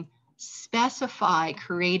became specify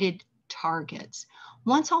created targets.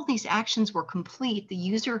 Once all these actions were complete, the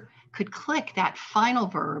user could click that final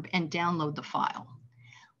verb and download the file.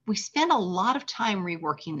 We spent a lot of time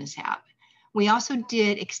reworking this app. We also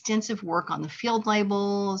did extensive work on the field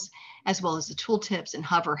labels, as well as the tooltips and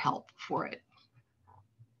hover help for it.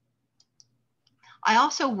 I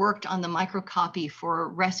also worked on the microcopy for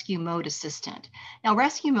Rescue Mode Assistant. Now,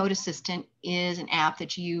 Rescue Mode Assistant is an app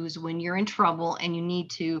that you use when you're in trouble and you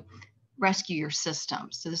need to rescue your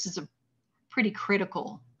system. So this is a pretty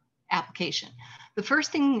critical application. The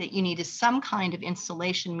first thing that you need is some kind of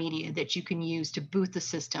installation media that you can use to boot the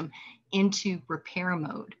system into repair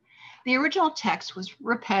mode. The original text was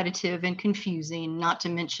repetitive and confusing, not to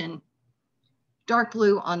mention dark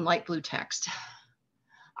blue on light blue text.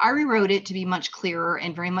 I rewrote it to be much clearer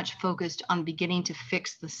and very much focused on beginning to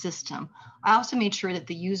fix the system. I also made sure that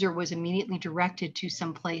the user was immediately directed to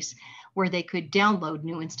some place where they could download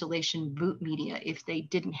new installation boot media if they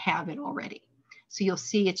didn't have it already. So you'll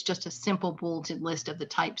see it's just a simple bulleted list of the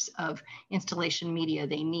types of installation media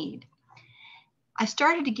they need. I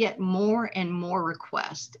started to get more and more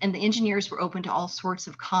requests, and the engineers were open to all sorts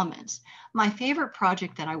of comments. My favorite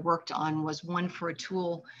project that I worked on was one for a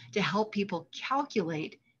tool to help people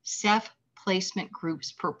calculate CEF placement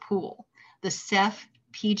groups per pool, the CEF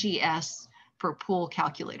PGS per pool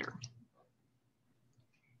calculator.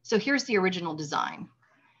 So here's the original design.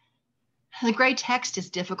 The gray text is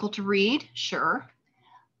difficult to read, sure,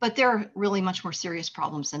 but there are really much more serious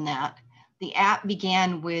problems than that. The app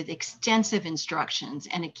began with extensive instructions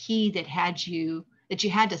and a key that you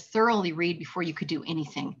had to thoroughly read before you could do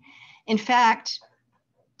anything. In fact,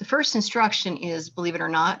 the first instruction is, believe it or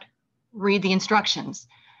not, read the instructions.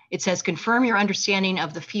 It says, confirm your understanding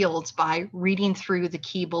of the fields by reading through the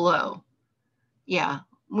key below. Yeah,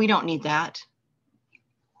 we don't need that.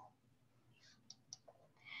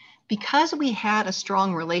 Because we had a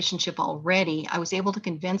strong relationship already, I was able to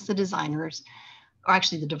convince the designers, or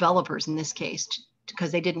actually the developers in this case,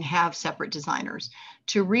 because they didn't have separate designers,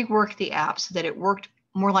 to rework the app so that it worked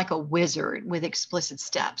more like a wizard with explicit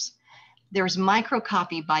steps. There's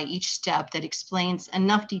microcopy by each step that explains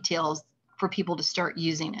enough details for people to start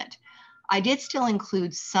using it. I did still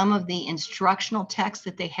include some of the instructional text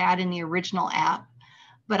that they had in the original app,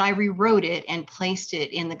 but I rewrote it and placed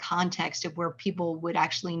it in the context of where people would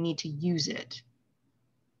actually need to use it.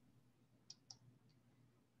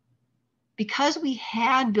 Because we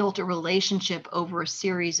had built a relationship over a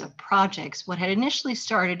series of projects, what had initially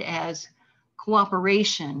started as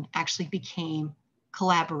cooperation actually became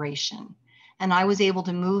collaboration. And I was able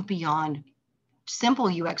to move beyond simple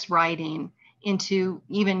UX writing into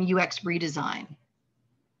even UX redesign.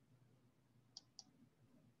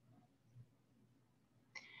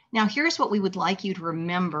 Now, here's what we would like you to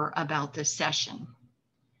remember about this session.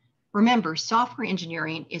 Remember, software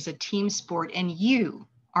engineering is a team sport, and you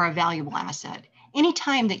are a valuable asset. Any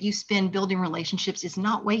time that you spend building relationships is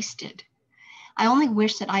not wasted. I only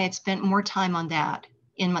wish that I had spent more time on that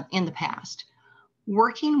in the past.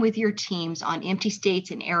 Working with your teams on empty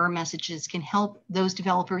states and error messages can help those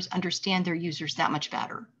developers understand their users that much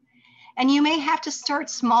better. And you may have to start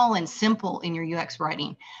small and simple in your UX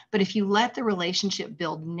writing, but if you let the relationship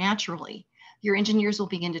build naturally, your engineers will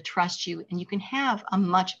begin to trust you and you can have a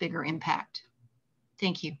much bigger impact.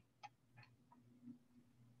 Thank you.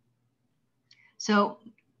 So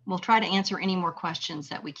we'll try to answer any more questions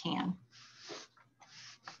that we can.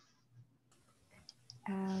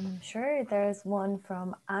 Sure, there's one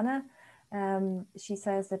from Anna. She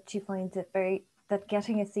says that she finds it that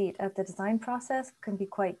getting a seat at the design process can be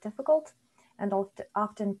quite difficult and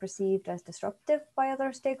often perceived as disruptive by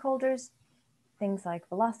other stakeholders. Things like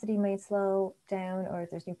velocity may slow down, or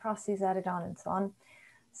there's new processes added on and so on.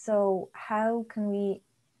 So how can we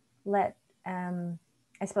let,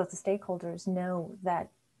 I suppose, the stakeholders know that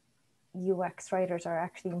UX writers are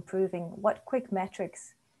actually improving? What quick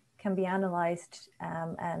metrics can be analyzed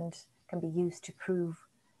and can be used to prove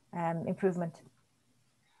improvement?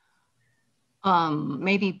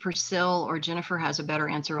 Maybe Priscill or Jennifer has a better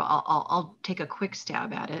answer. I'll take a quick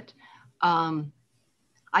stab at it.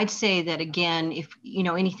 I'd say that, again, if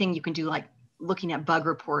anything you can do, like looking at bug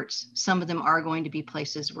reports, some of them are going to be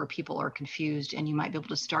places where people are confused, and you might be able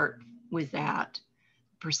to start with that.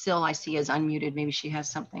 Priscill, I see, is unmuted. Maybe she has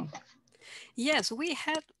something. Yes, we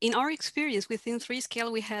had, in our experience within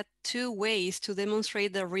 3Scale, we had two ways to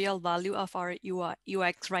demonstrate the real value of our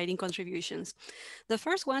UX writing contributions. The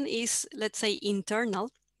first one is, let's say, internal.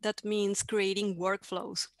 That means creating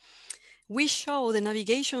workflows. We show the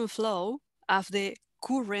navigation flow of the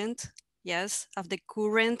current,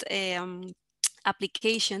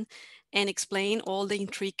 application, and explain all the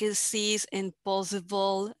intricacies and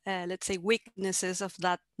possible, let's say, weaknesses of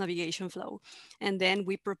that navigation flow. And then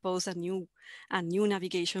we propose a new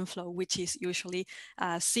navigation flow, which is usually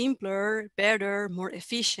simpler, better, more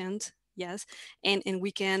efficient. Yes, and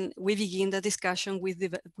we begin the discussion with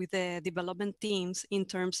the development teams in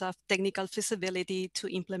terms of technical feasibility to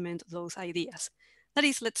implement those ideas. That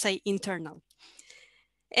is, let's say, internal.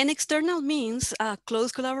 And external means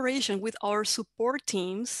close collaboration with our support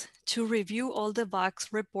teams to review all the bugs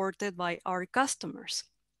reported by our customers.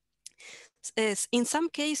 In some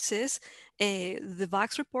cases, the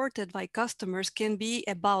bugs reported by customers can be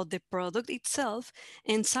about the product itself,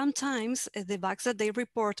 and sometimes the bugs that they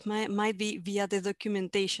report might be via the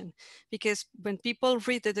documentation. Because when people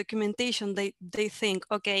read the documentation, they think,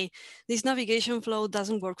 okay, this navigation flow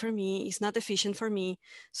doesn't work for me, it's not efficient for me,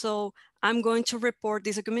 so I'm going to report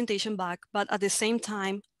this documentation back, but at the same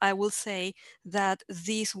time, I will say that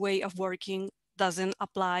this way of working doesn't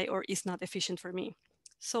apply or is not efficient for me.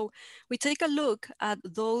 So we take a look at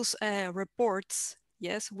those reports,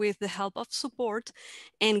 yes, with the help of support,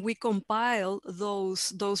 and we compile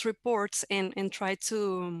those reports and try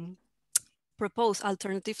to propose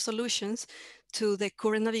alternative solutions to the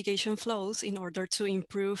current navigation flows in order to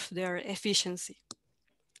improve their efficiency.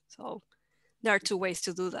 So there are two ways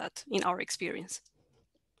to do that in our experience.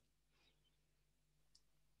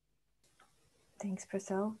 Thanks,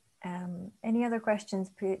 Priscill. Any other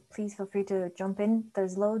questions, please feel free to jump in.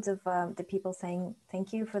 There's loads of the people saying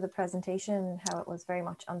thank you for the presentation and how it was very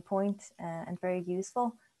much on point and very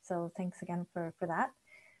useful. So thanks again for that.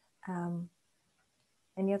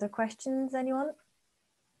 Any other questions, anyone?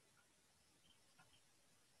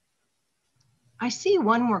 I see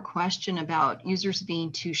one more question about users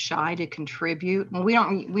being too shy to contribute. Well,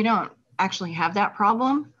 we don't actually have that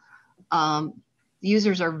problem.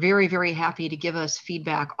 Users are very, very happy to give us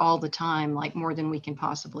feedback all the time, like more than we can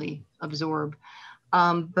possibly absorb.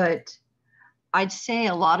 But I'd say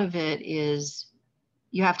a lot of it is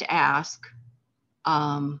you have to ask.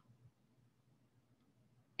 And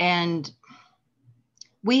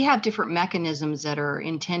we have different mechanisms that are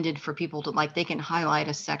intended for people to, like, they can highlight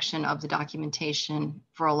a section of the documentation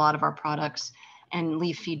for a lot of our products and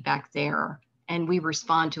leave feedback there. And we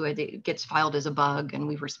respond to it. It gets filed as a bug and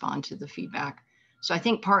we respond to the feedback. So I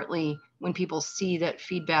think partly when people see that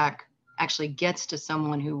feedback actually gets to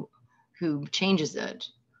someone who changes it,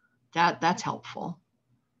 that's helpful.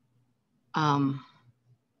 What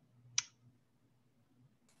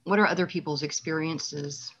are other people's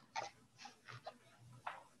experiences?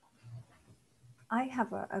 I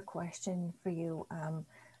have a question for you.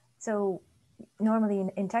 So normally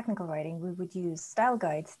in technical writing, we would use style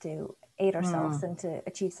guides to aid ourselves and to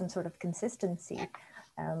achieve some sort of consistency.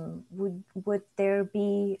 Would there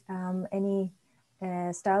be any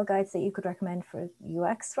style guides that you could recommend for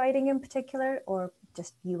UX writing in particular, or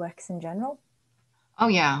just UX in general? Oh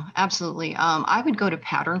yeah, absolutely. I would go to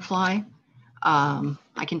Patternfly.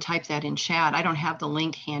 I can type that in chat. I don't have the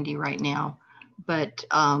link handy right now, but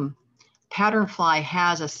Patternfly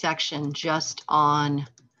has a section just on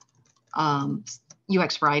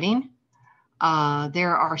UX writing.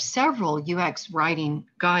 There are several UX writing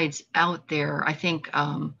guides out there. I think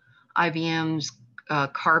IBM's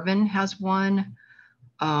Carbon has one.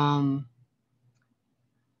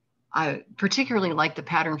 I particularly like the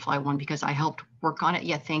Patternfly one because I helped work on it.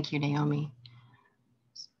 Yeah, thank you, Naomi.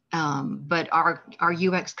 But our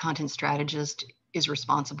UX content strategist is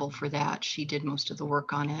responsible for that. She did most of the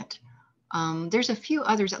work on it. There's a few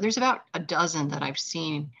others. There's about a dozen that I've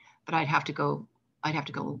seen, but I'd have to go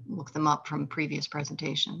look them up from previous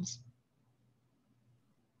presentations.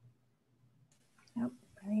 Yep,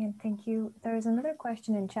 brilliant, thank you. There's another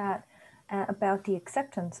question in chat about the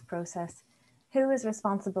acceptance process. Who is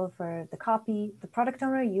responsible for the copy, the product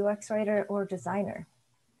owner, UX writer, or designer?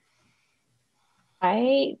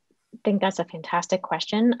 I think that's a fantastic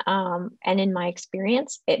question. And in my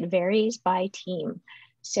experience, it varies by team.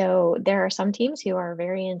 So there are some teams who are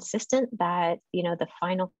very insistent that, you know, the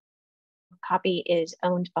final copy is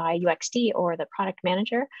owned by UXD or the product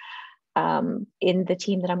manager. In the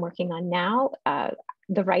team that I'm working on now,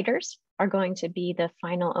 the writers are going to be the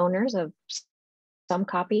final owners of some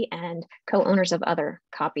copy and co-owners of other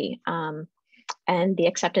copy. And the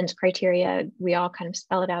acceptance criteria, we all kind of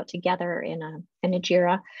spell it out together in a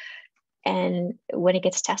JIRA. And when it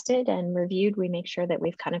gets tested and reviewed, we make sure that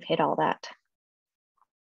we've kind of hit all that.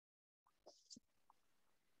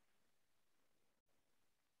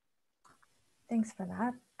 Thanks for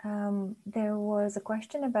that. There was a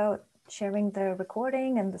question about sharing the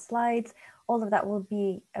recording and the slides. All of that will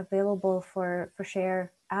be available for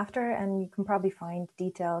share after, and you can probably find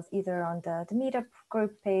details either on the meetup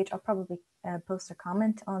group page. I'll probably post a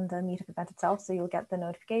comment on the meetup event itself, so you'll get the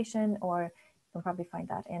notification, or you'll probably find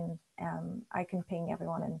that in, I can ping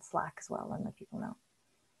everyone in Slack as well and let people know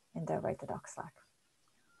in the Write the Doc Slack.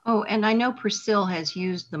 Oh, and I know Priscill has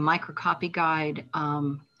used the microcopy guide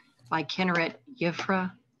by Kinneret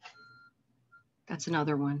Yifra. That's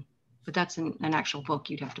another one, but that's an actual book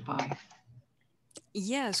you'd have to buy.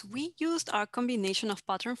 Yes, we used our combination of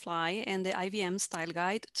Patternfly and the IBM style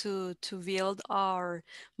guide to build our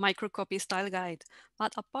microcopy style guide.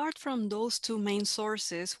 But apart from those two main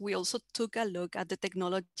sources, we also took a look at the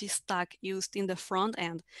technology stack used in the front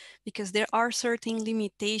end, because there are certain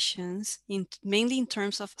limitations, mainly in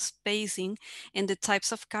terms of spacing and the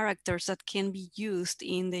types of characters that can be used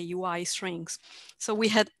in the UI strings. So we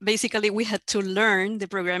had to learn the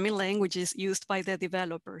programming languages used by the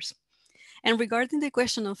developers. And regarding the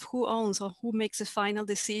question of who owns or who makes the final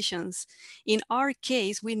decisions, in our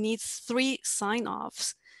case, we need 3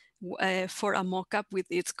 sign-offs for a mockup with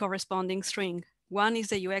its corresponding string. One is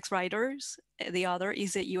the UX writers, the other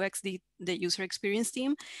is the the user experience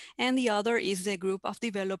team, and the other is the group of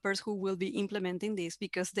developers who will be implementing this,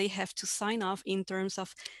 because they have to sign off in terms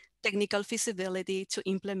of technical feasibility to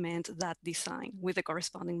implement that design with the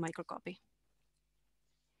corresponding microcopy.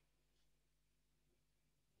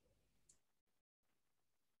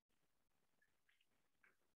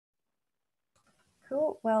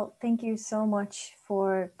 Cool. Well, thank you so much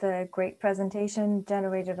for the great presentation.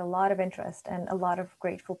 Generated a lot of interest and a lot of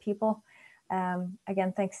grateful people.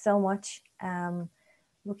 Again, thanks so much.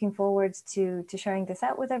 Looking forward to sharing this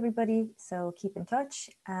out with everybody. So keep in touch.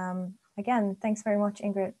 Again, thanks very much,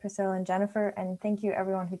 Ingrid, Priscill, and Jennifer. And thank you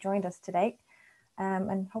everyone who joined us today.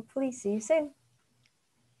 And hopefully see you soon.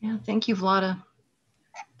 Yeah, thank you, Vlada.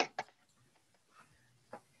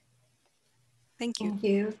 Thank you. Thank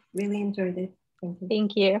you. Really enjoyed it. Thank you.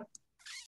 Thank you.